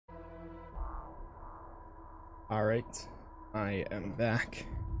All right, I am back.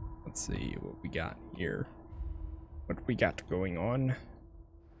 Let's see what we got here. What we got going on.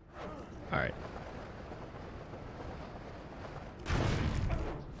 All right.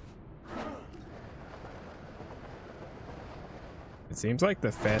 It seems like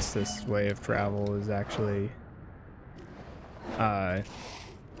the fastest way of travel is actually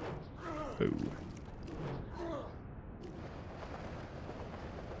ooh.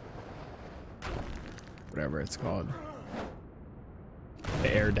 Whatever it's called.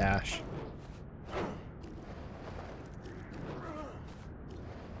 The air dash.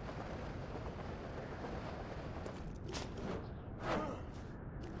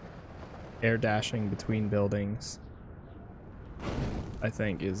 Air dashing between buildings, I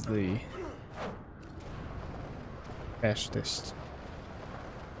think, is the fastest.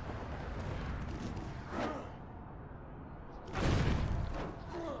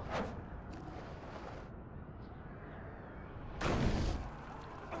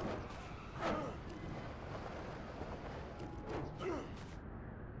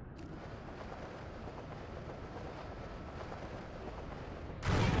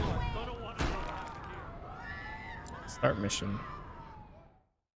 Start mission.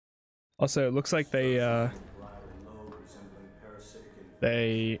 Also, it looks like they Dr.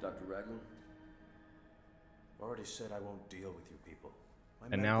 Raglan? Already said I won't deal with you people.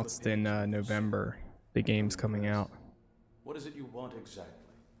 announced in November the game's coming out. What is it you want exactly?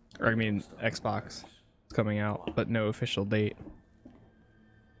 Or I mean Xbox is coming out, but no official date.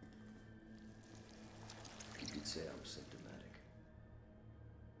 You could say I'm symptomatic.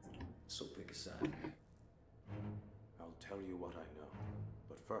 So pick a side. I'll tell you what I know.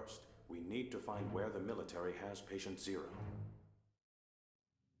 But first, we need to find where the military has Patient Zero.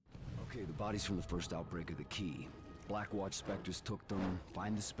 Okay, the bodies from the first outbreak are the key. Blackwatch specters took them.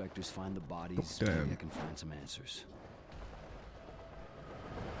 Find the specters, find the bodies. Maybe I can find some answers.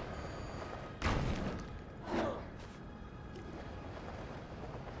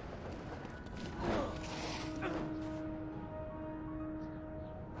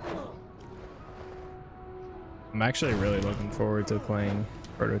 I'm actually really looking forward to playing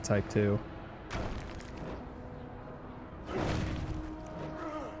Prototype 2.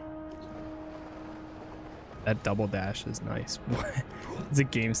 That double dash is nice. It's a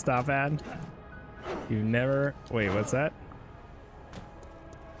GameStop ad. You never... Wait, what's that?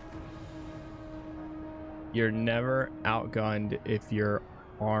 You're never outgunned if you're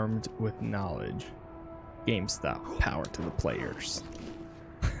armed with knowledge. GameStop, power to the players.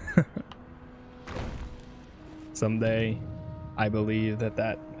 Someday, I believe that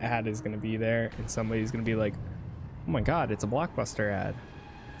that ad is going to be there, and somebody's going to be like, oh my god, it's a Blockbuster ad.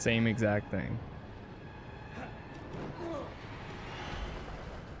 Same exact thing.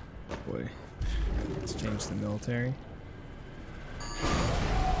 Boy, let's change the military.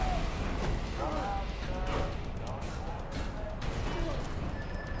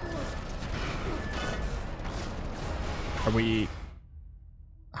 Are we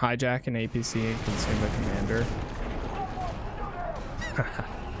hijacking APC and consume the commander?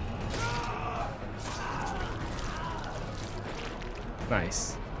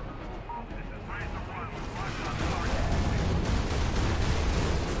 Nice.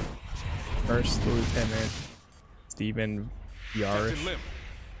 First Lieutenant Stephen Yarish. Captain Lim,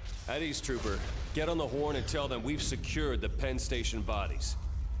 Hideous Trooper, get on the horn and tell them we've secured the Penn Station bodies.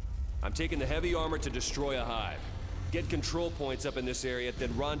 I'm taking the heavy armor to destroy a hive. Get control points up in this area,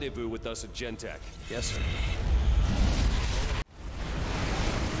 then rendezvous with us at Gentech. Yes, sir.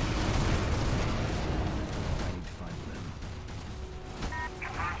 I need to find Lim.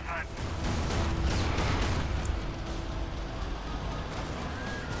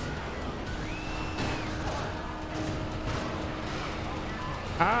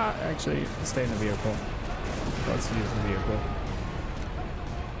 Actually, stay in the vehicle. Let's use the vehicle.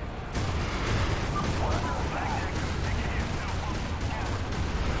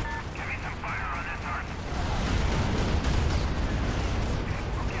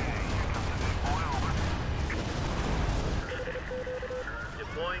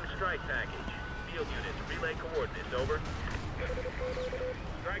 Deploying strike package. Field units, relay coordinates, over.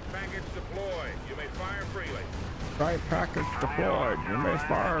 Strike package deployed. You may fire freely. Strike package deployed. You may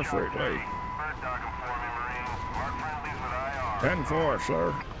fire freely. 10-4,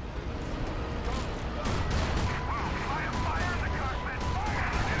 sir.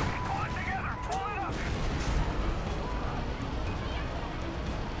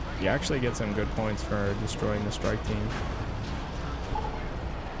 You actually get some good points for destroying the strike team.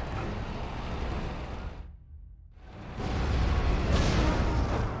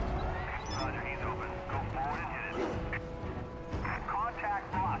 Roger, he's open. Go forward and hit it.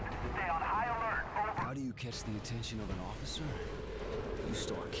 catch the attention of an officer, you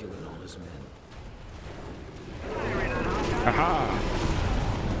start killing all his men. Aha!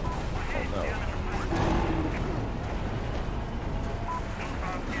 Oh no.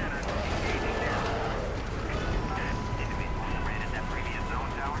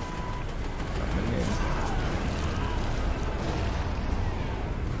 Coming in.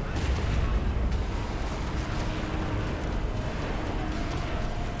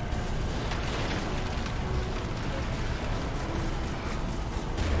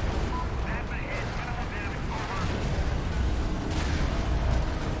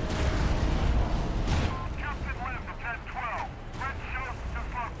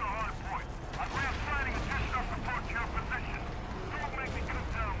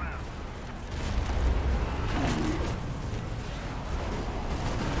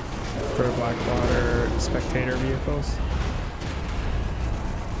 For Blackwater spectator vehicles.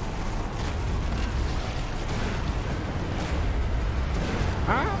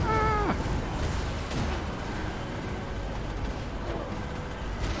 Ah!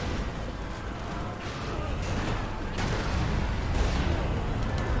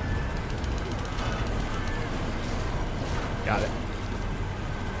 Got it.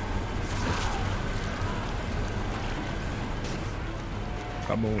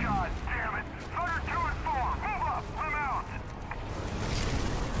 Kaboom. God damn it! Hunter 2 and 4, move up! I'm out!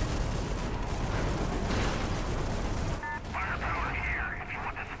 Firepower here if you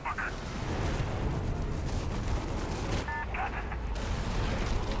want this fucker. Got it.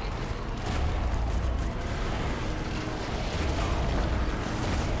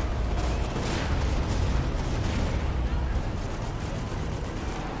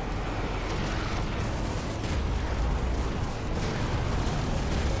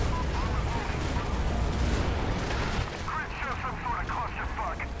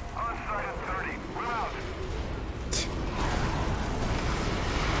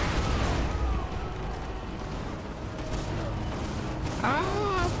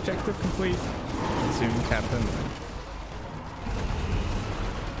 Objective complete. Resume Captain.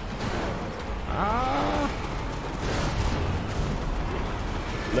 Ah!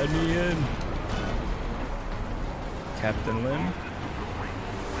 Let me in. Captain Lim.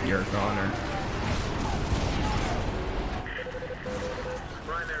 You're a goner.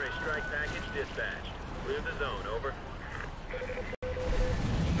 Primary strike package dispatched. Clear the zone, over.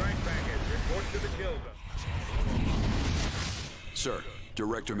 Strike package, report to the kill zone. Sir,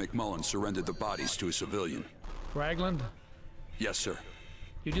 Director McMullen surrendered the bodies to a civilian. Ragland? Yes, sir.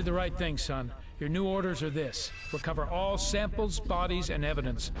 You did the right thing, son. Your new orders are this. Recover all samples, bodies, and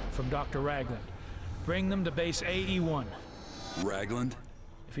evidence from Dr. Ragland. Bring them to base AE-1. Ragland?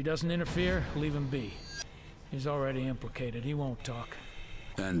 If he doesn't interfere, leave him be. He's already implicated. He won't talk.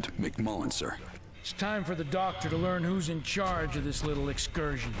 And McMullen, sir. It's time for the doctor to learn who's in charge of this little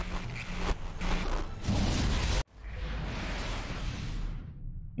excursion.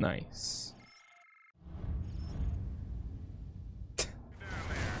 Nice.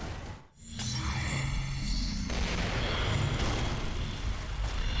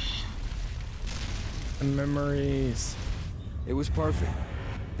 The memories. It was perfect.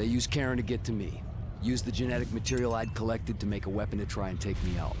 They used Karen to get to me. Used the genetic material I'd collected to make a weapon to try and take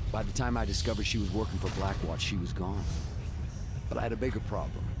me out. By the time I discovered she was working for Blackwatch, she was gone. But I had a bigger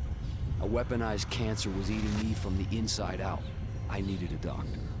problem. A weaponized cancer was eating me from the inside out. I needed a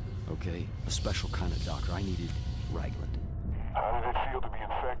doctor, okay? A special kind of doctor. I needed Ragland. How did it feel to be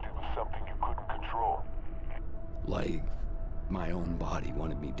infected with something you couldn't control? Like, my own body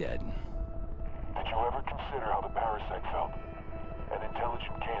wanted me dead. Did you ever consider how the parasite felt? An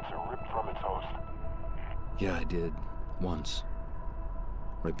intelligent cancer ripped from its host. Yeah, I did. Once.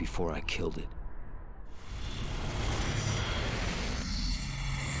 Right before I killed it.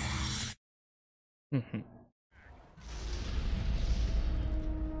 Mm-hmm.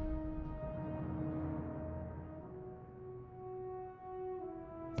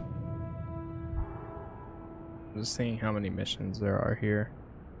 Just seeing how many missions there are here.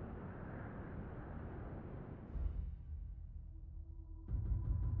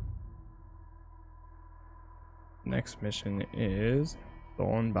 Next mission is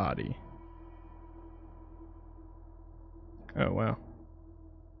Stolen Body. Oh wow.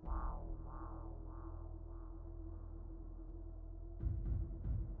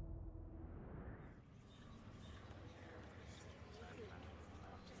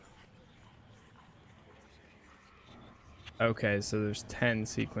 Okay, so there's 10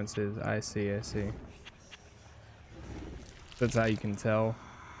 sequences. I see, I see. That's how you can tell.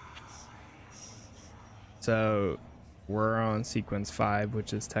 So we're on sequence 5,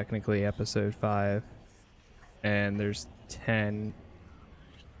 which is technically episode 5. and there's 10.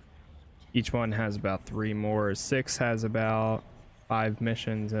 Each one has about 3 more. 6 has about 5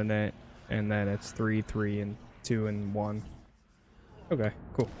 missions in it, and then it's 3, 3, and 2, and 1. Okay,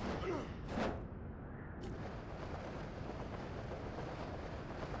 cool.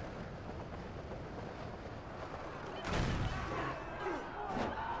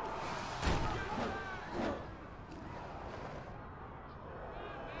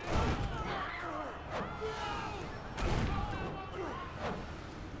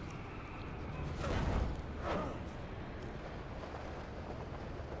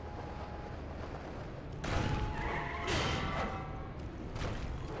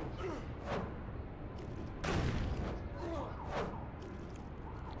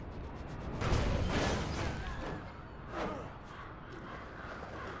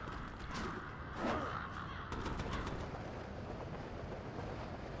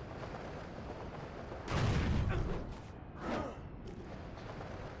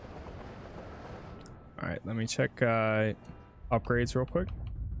 Alright, let me check upgrades real quick.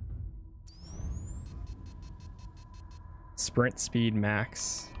 Sprint speed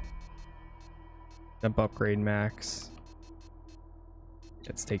max. Jump upgrade max.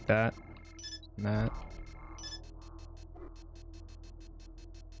 Let's take that. And that.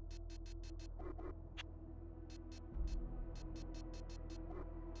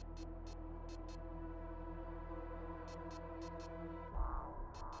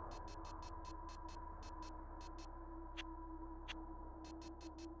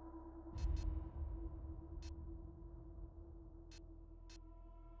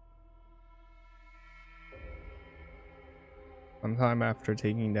 Sometime after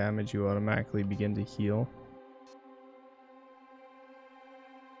taking damage, you automatically begin to heal.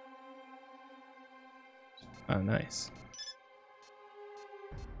 Oh, nice.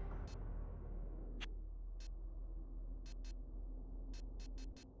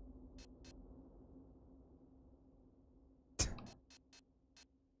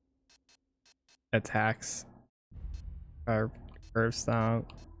 Attacks. Curve style.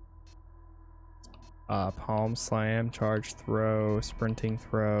 Palm slam, charge throw, sprinting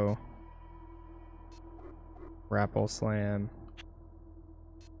throw, grapple slam.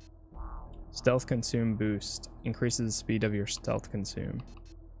 Stealth consume boost, increases the speed of your stealth consume.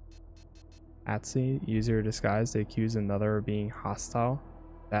 Atsy, use your disguise to accuse another of being hostile.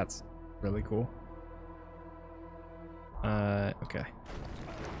 That's really cool. Okay.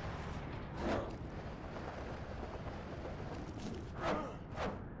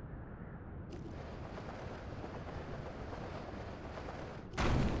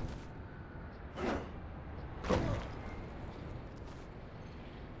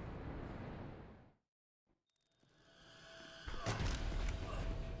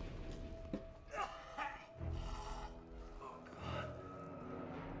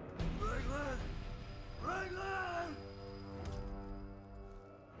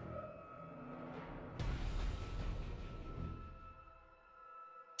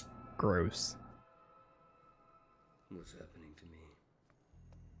 Gross. What's happening to me?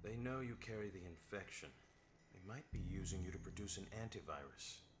 They know you carry the infection. They might be using you to produce an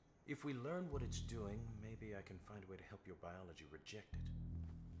antivirus. If we learn what it's doing, maybe I can find a way to help your biology reject it.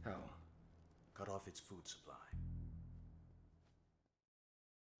 How? Cut off its food supply.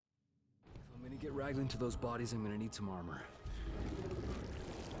 If I'm gonna get Raglan to those bodies, I'm gonna need some armor.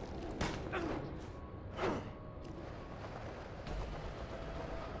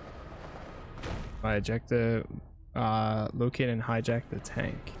 Hijack the locate and hijack the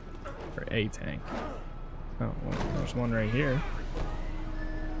tank, or a tank. Oh, well, there's one right here.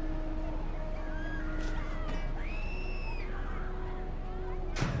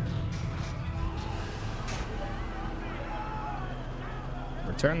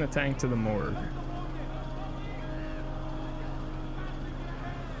 Return the tank to the morgue.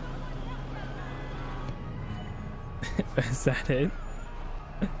 Is that it?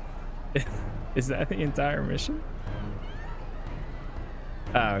 Is that the entire mission?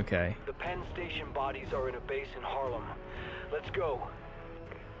 Oh, okay. The Penn Station bodies are in a base in Harlem. Let's go.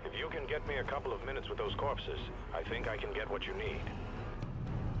 If you can get me a couple of minutes with those corpses, I think I can get what you need.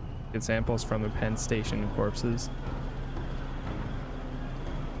 Get samples from the Penn Station corpses.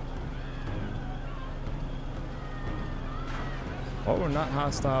 Well, we're not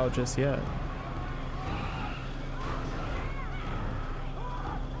hostile just yet.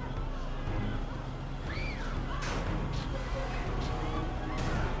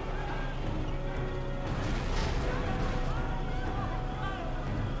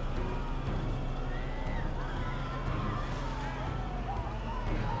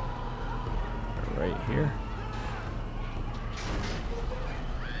 Right here.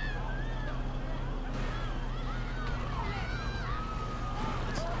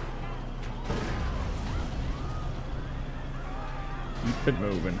 Quit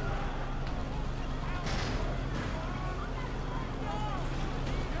moving.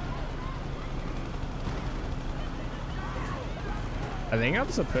 I think I'm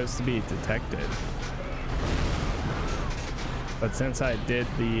supposed to be detected. But since I did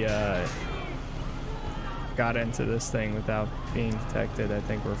the, got into this thing without being detected, I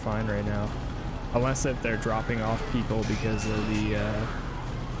think we're fine right now. Unless if they're dropping off people because of the,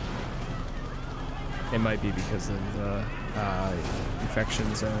 it might be because of the,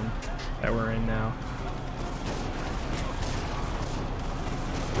 infection zone that we're in now.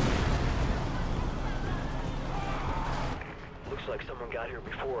 Looks like someone got here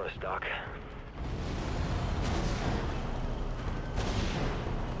before us, Doc.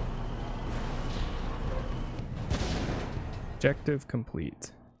 Objective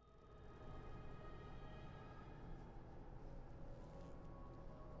complete.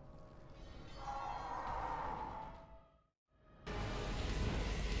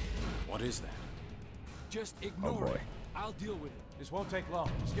 What is that? Just Oh ignore boy. it. I'll deal with it. This won't take long.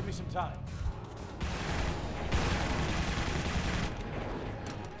 Just give me some time.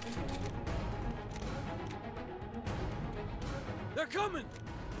 They're coming!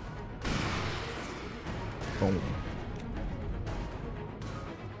 Boom.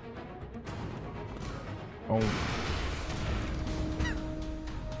 Boom.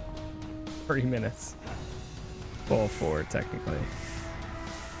 30 minutes. Full 4 technically.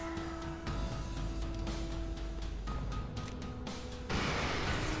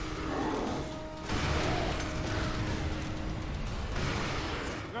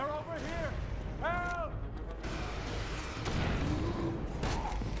 They're over here! Help!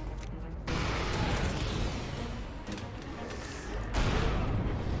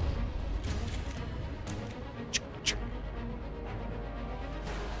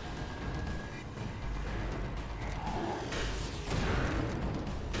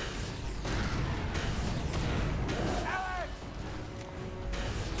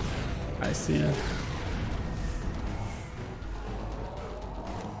 I see.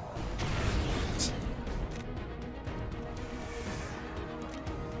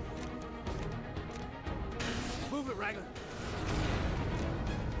 Move it, Raglan.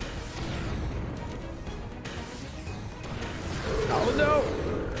 Oh no!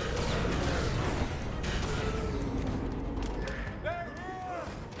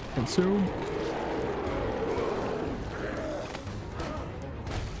 Consume.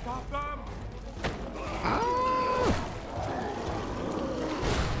 Stop them! Ah!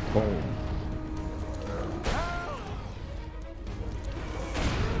 Boom.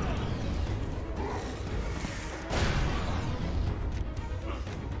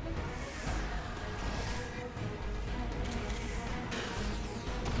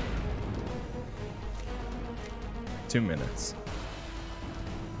 Two minutes.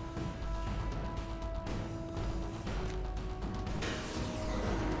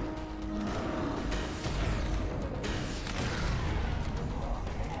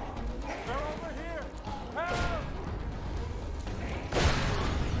 They're over here! Help!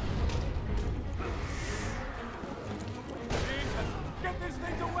 Jesus! Get these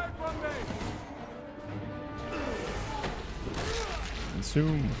things away from me!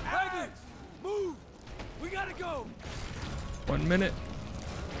 Consume. Raglan! Move! We gotta go! 1 minute.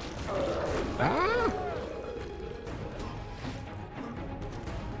 Ah!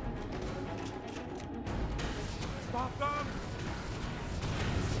 Stop them!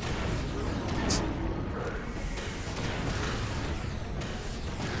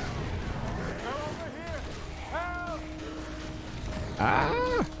 They're over here! Help!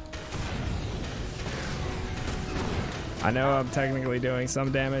 Ah! I know I'm technically doing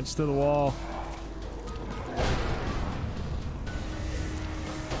some damage to the wall.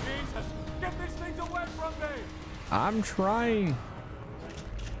 Jesus! Get these things away from me! I'm trying.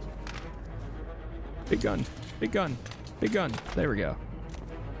 Big gun, big gun, big gun. There we go.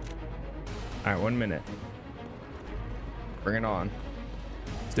 All right, 1 minute. Bring it on.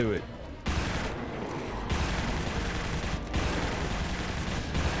 Let's do it.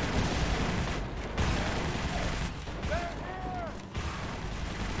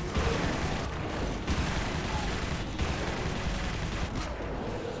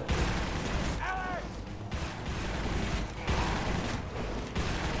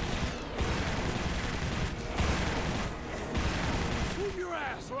 Move your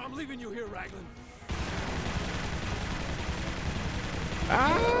ass, or I'm leaving you here, Raglan.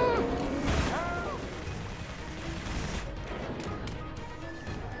 Ah!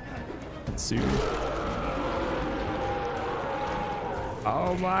 Consume.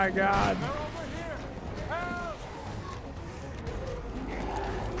 Oh my God. They're over here! Help!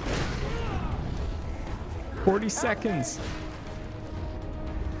 40 seconds.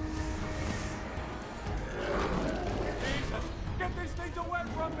 Jesus! Get these things away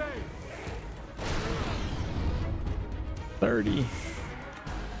from me! 30.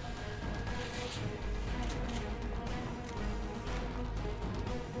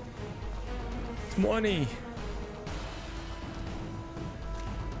 20.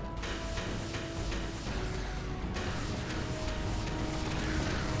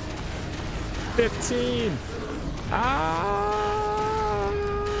 15.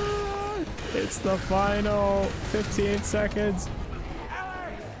 It's the final 15 seconds.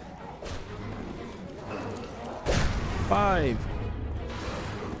 5,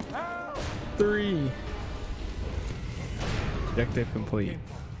 3. Objective complete.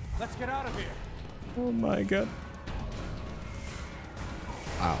 Let's get out of here. Oh my god.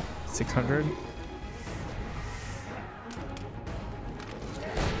 Wow. 600.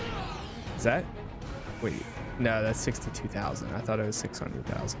 Is that? Wait. No, that's 62,000. I thought it was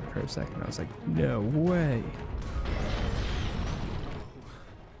 600,000 for a second. I was like, no way.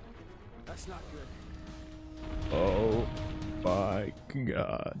 That's not good. Oh my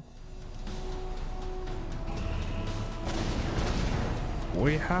god.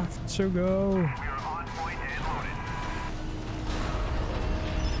 We have to go.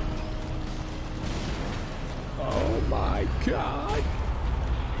 Oh my god.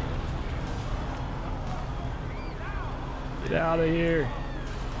 Get out of here.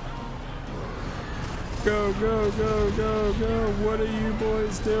 Go, go, go, go, go. What are you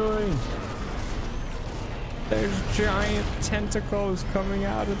boys doing? There's giant tentacles coming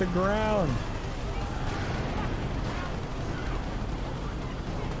out of the ground.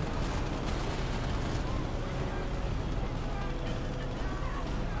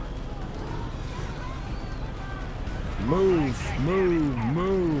 Move, move,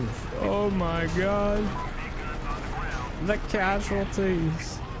 move. Oh my god. The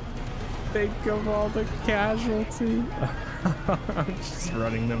casualties. Think of all the casualties. I'm just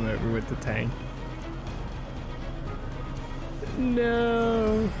running them over with the tank.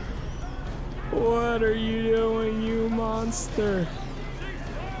 No. What are you doing, you monster?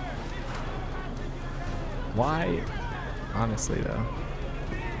 Why? Honestly though.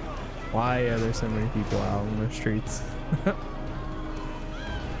 Why are there so many people out on the streets?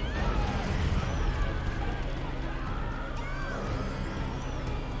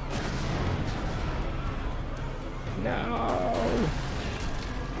 No.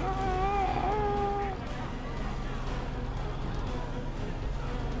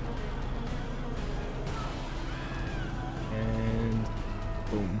 And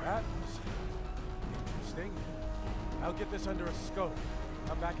boom. That was interesting. I'll get this under a scope.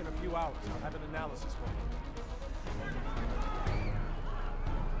 Come back in a few hours. I'll have an analysis for you.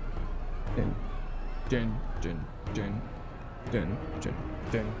 Dun, dun, dun, dun, dun, dun,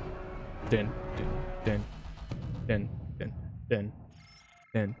 dun, dun, dun, dun, dun,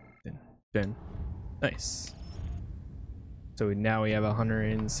 dun, dun, dun. Nice. So now we have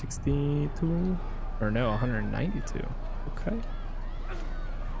 162, or no, 192. Okay.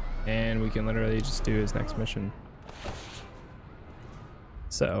 And we can literally just do his next mission.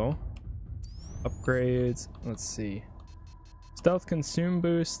 So, upgrades, let's see. Stealth consume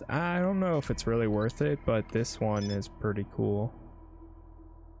boost, I don't know if it's really worth it, but this one is pretty cool.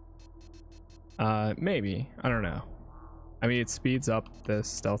 Maybe, I don't know. I mean, it speeds up the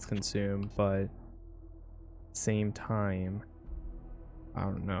stealth consume, but same time, I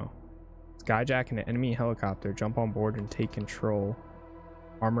don't know. Skyjack an enemy helicopter, jump on board and take control.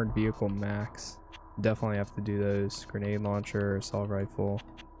 Armored vehicle max. Definitely have to do those. Grenade launcher, assault rifle.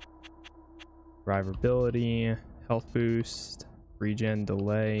 Survivability, health boost, regen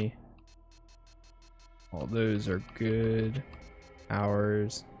delay. All those are good.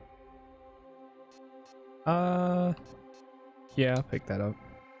 Hours. Yeah, I'll pick that up.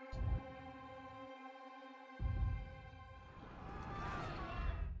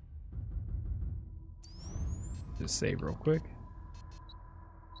 Just save real quick.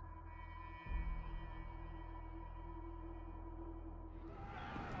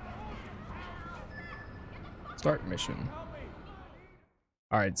 Start mission.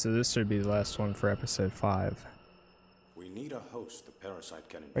 Alright, so this should be the last one for episode 5. We need a host the parasite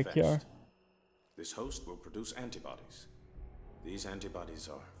can Right infest. here. This host will produce antibodies. These antibodies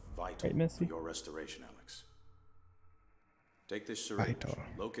are vital Right, for your restoration, Alex. Take this syringe,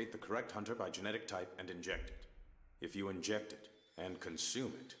 locate the correct hunter by genetic type, and inject it. If you inject it and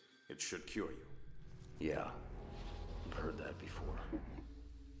consume it, it should cure you. Yeah, I've heard that before.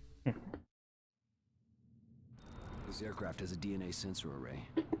 This aircraft has a DNA sensor array.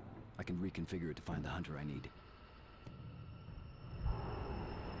 I can can reconfigure it to find the hunter I need.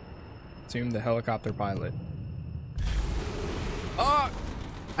 Assume the helicopter pilot. Oh!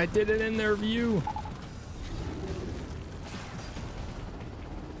 I did it in their view.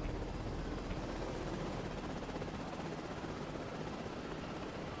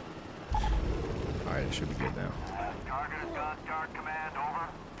 Alright, it should be good now. Target has gone dark command, over.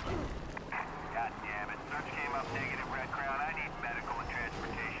 God damn it. Search came up negative, Red Crown. I need medical and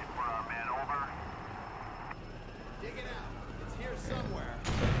transportation for our men, over. Dig it out. It's here somewhere.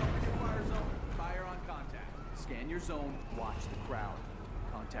 Open your fire zone. Fire on contact. Scan your zone. Watch the crowd.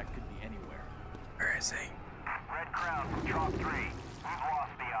 Contact could be anywhere. Where is he? Red Crown from Chalk 3. We've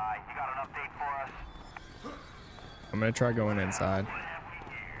lost the eye. You got an update for us? I'm gonna try going inside.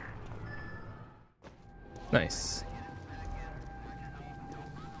 Nice.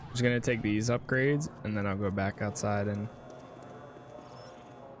 Just gonna take these upgrades and then I'll go back outside and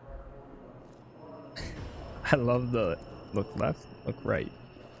I love the look left, look right.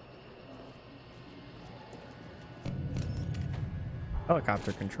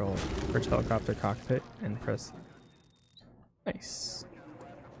 Helicopter control. Search helicopter cockpit and press. Nice.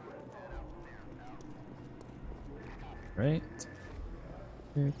 Right.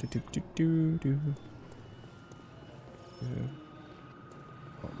 Don't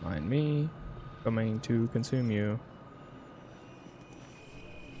mind me. Coming to consume you.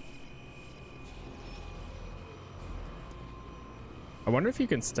 I wonder if you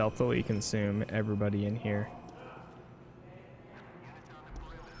can stealthily consume everybody in here.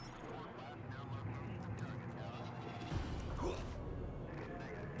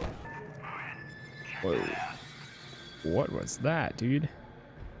 Whoa. What was that, dude?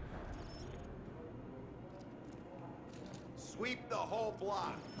 Sweep the whole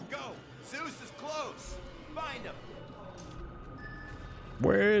block. Go! Zeus is close! Find him!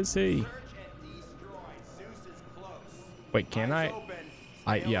 Where is he? Search and destroy. Zeus is close. Wait, can Eyes I?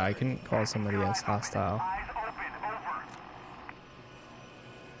 open. Yeah, I can call somebody else hostile. Eyes open, over.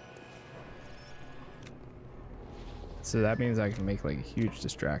 So that means I can make like a huge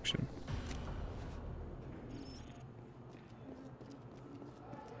distraction.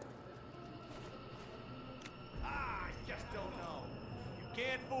 I just don't know. You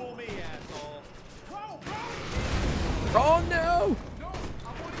can't fool me, asshole. Whoa, Oh no!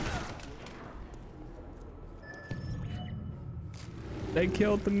 They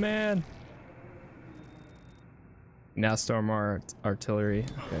killed the man. Now storm our artillery.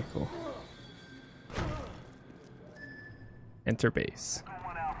 Okay, cool. Enter base.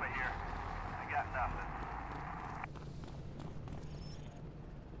 One Alpha here. I got nothing.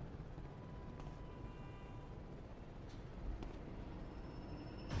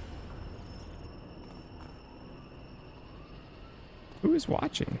 Who is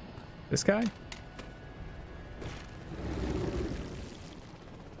watching? This guy?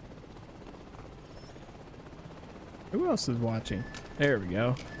 Who else is watching? There we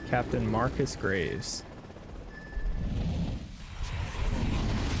go. Captain Marcus Graves.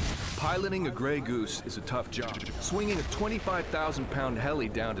 Piloting a Grey Goose is a tough job. Swinging a 25,000-pound heli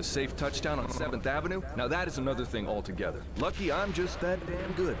down to safe touchdown on 7th Avenue, now that is another thing altogether. Lucky I'm just that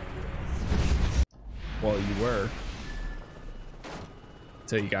damn good. Well, you were.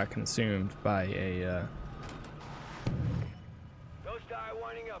 Until you got consumed by a, Ghost eye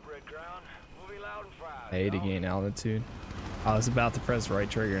winding up, Red Crown. Moving loud and proud. A to gain altitude. I was about to press right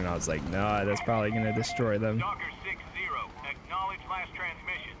trigger and I was like, no, that's probably going to destroy them. Docker 6-0. Acknowledge last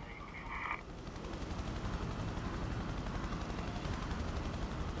transmission.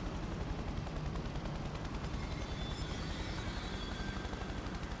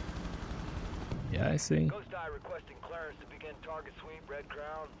 Yeah, I see. Ghost eye requesting clearance to begin target sweep, Red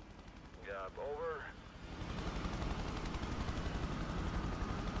Crown. Over.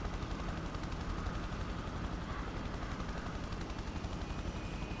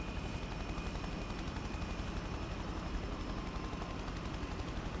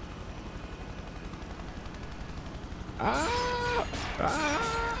 Ah!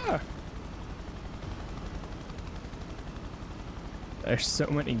 Ah! There's so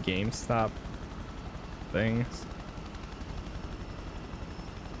many GameStop things.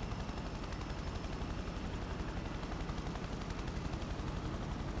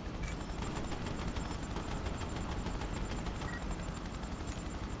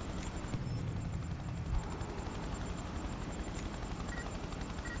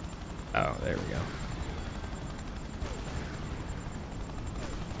 Oh, there we go.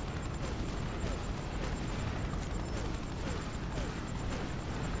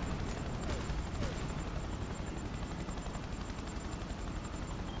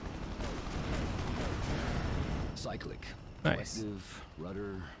 Cyclic. Nice. Collective,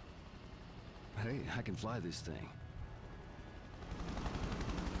 rudder. Hey, I can fly this thing.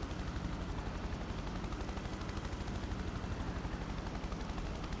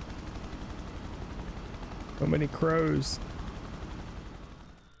 So many crows.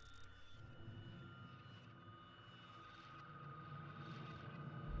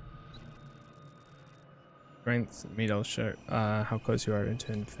 Strength metal shirt. How close you are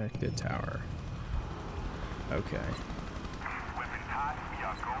to infected tower. Okay. Weapons hot. We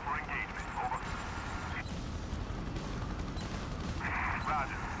are go for engagement. Over.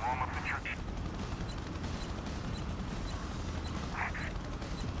 Roger. Warm up the church.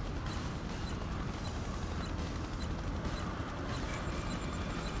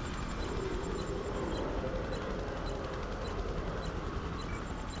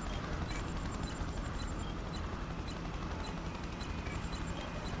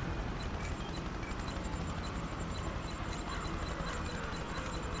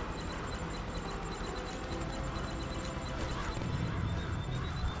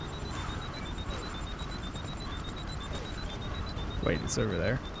 Wait, it's over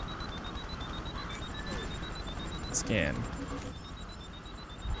there. Scan.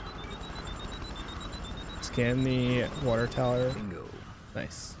 Scan the water tower. Bingo.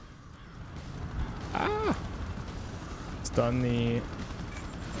 Nice. Ah! It's done the...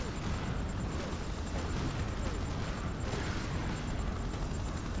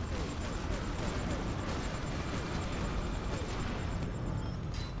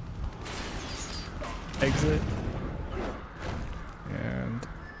 exit. And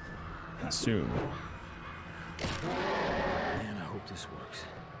consume. Man, I hope this works.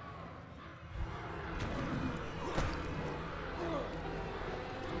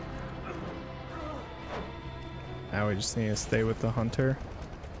 Now we just need to stay with the hunter.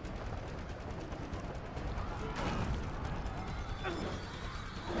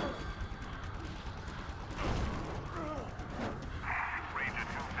 Ranger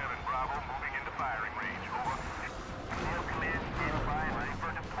 2-7 Bravo moving into firing range. Over. Field command standing by and ready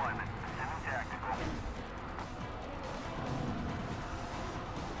for deployment. Semi-tactical.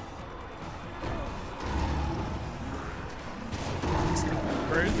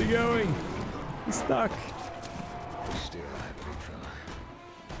 Where is he going? He's stuck. Stay alive, big fella.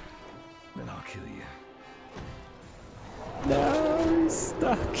 Then I'll kill you. No, he's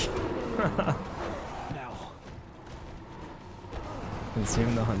stuck. Now.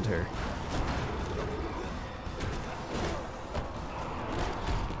 Consume the hunter.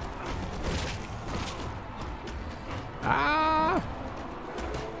 Ah!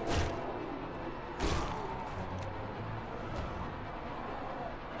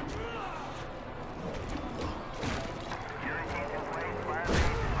 Guaranteed in place. Fire range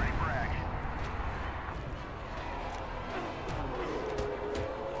is ready for action.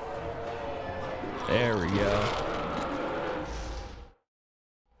 There we go.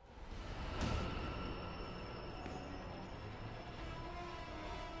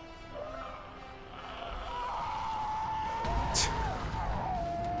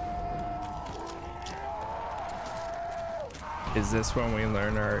 Is this when we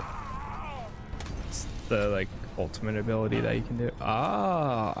learn the like ultimate ability that you can do?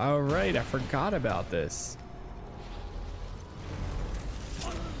 Ah, all right. I forgot about this.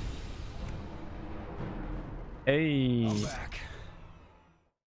 Hey. I'm back.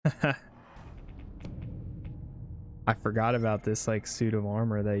 I forgot about this like suit of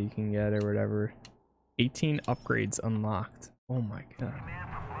armor that you can get or whatever. 18 upgrades unlocked. Oh my god. Man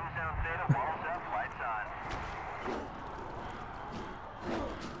from Blue Sound Theta, walls up, lights on.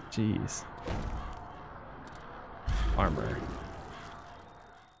 Jeez. Armor.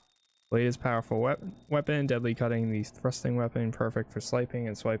 Blade is powerful weapon, deadly cutting, the thrusting weapon, perfect for slicing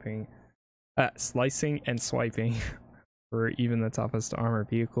and swiping. Slicing and swiping for even the toughest armored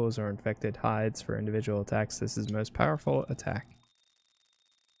vehicles or infected hides for individual attacks. This is most powerful attack.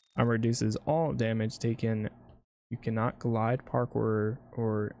 Armor reduces all damage taken. You cannot glide, parkour,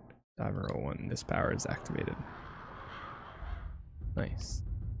 or dive roll when this power is activated. Nice.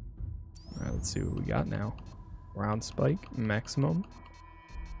 Alright, let's see what we got now. Round spike, maximum.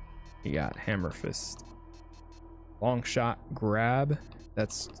 You got hammer fist. Long shot grab.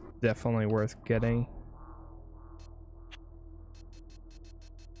 That's definitely worth getting.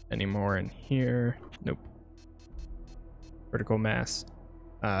 Any more in here? Nope. Critical mass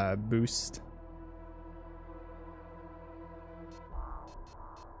boost.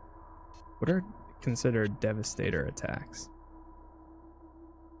 What are considered devastator attacks?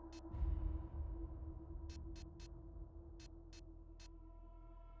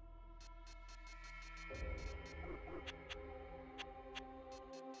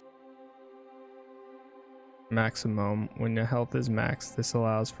 Maximum. When your health is maxed, this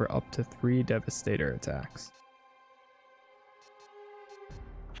allows for up to 3 Devastator attacks.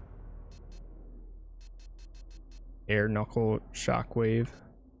 Air Knuckle Shockwave.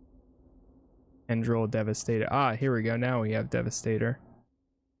 Tendril Devastator. Ah, here we go. Now we have Devastator.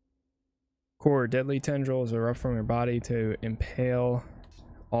 Core. Deadly tendrils erupt from your body to impale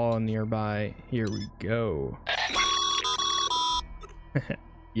all nearby. Here we go.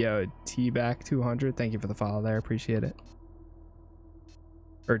 Yo, T-Back 200. Thank you for the follow there. Appreciate it.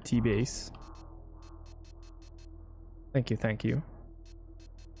 Or T-Base. Thank you, thank you.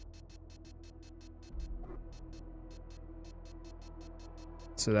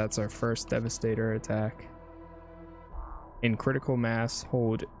 So that's our first Devastator attack. In critical mass,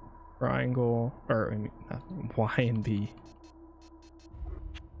 hold triangle, or I mean, Y and B.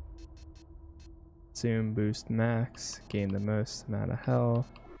 Zoom boost max, gain the most amount of health.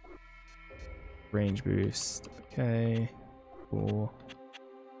 Range boost, okay, cool.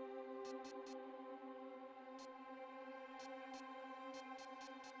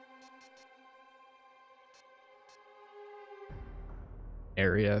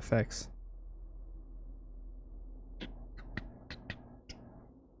 Area effects.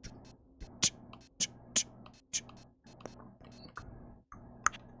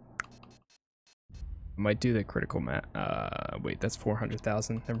 I might do the critical wait, that's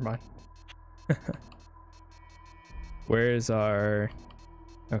 400,000. Never mind. Where is our...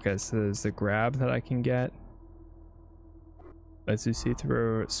 Okay, so there's the grab that I can get. As you see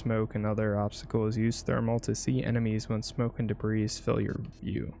through smoke and other obstacles, use thermal to see enemies when smoke and debris fill your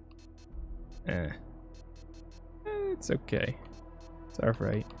view. It's okay. It's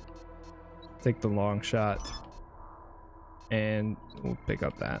alright. Take the long shot. And we'll pick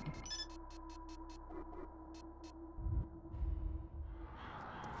up that.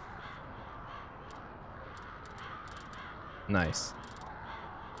 Nice.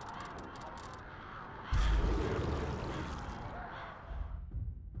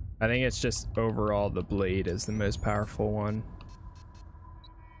 I think it's just overall the blade is the most powerful one.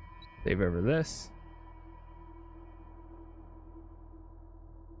 Save over this.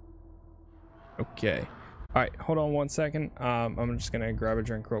 Okay. All right, hold on one second. I'm just gonna grab a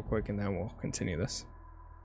drink real quick and then we'll continue this.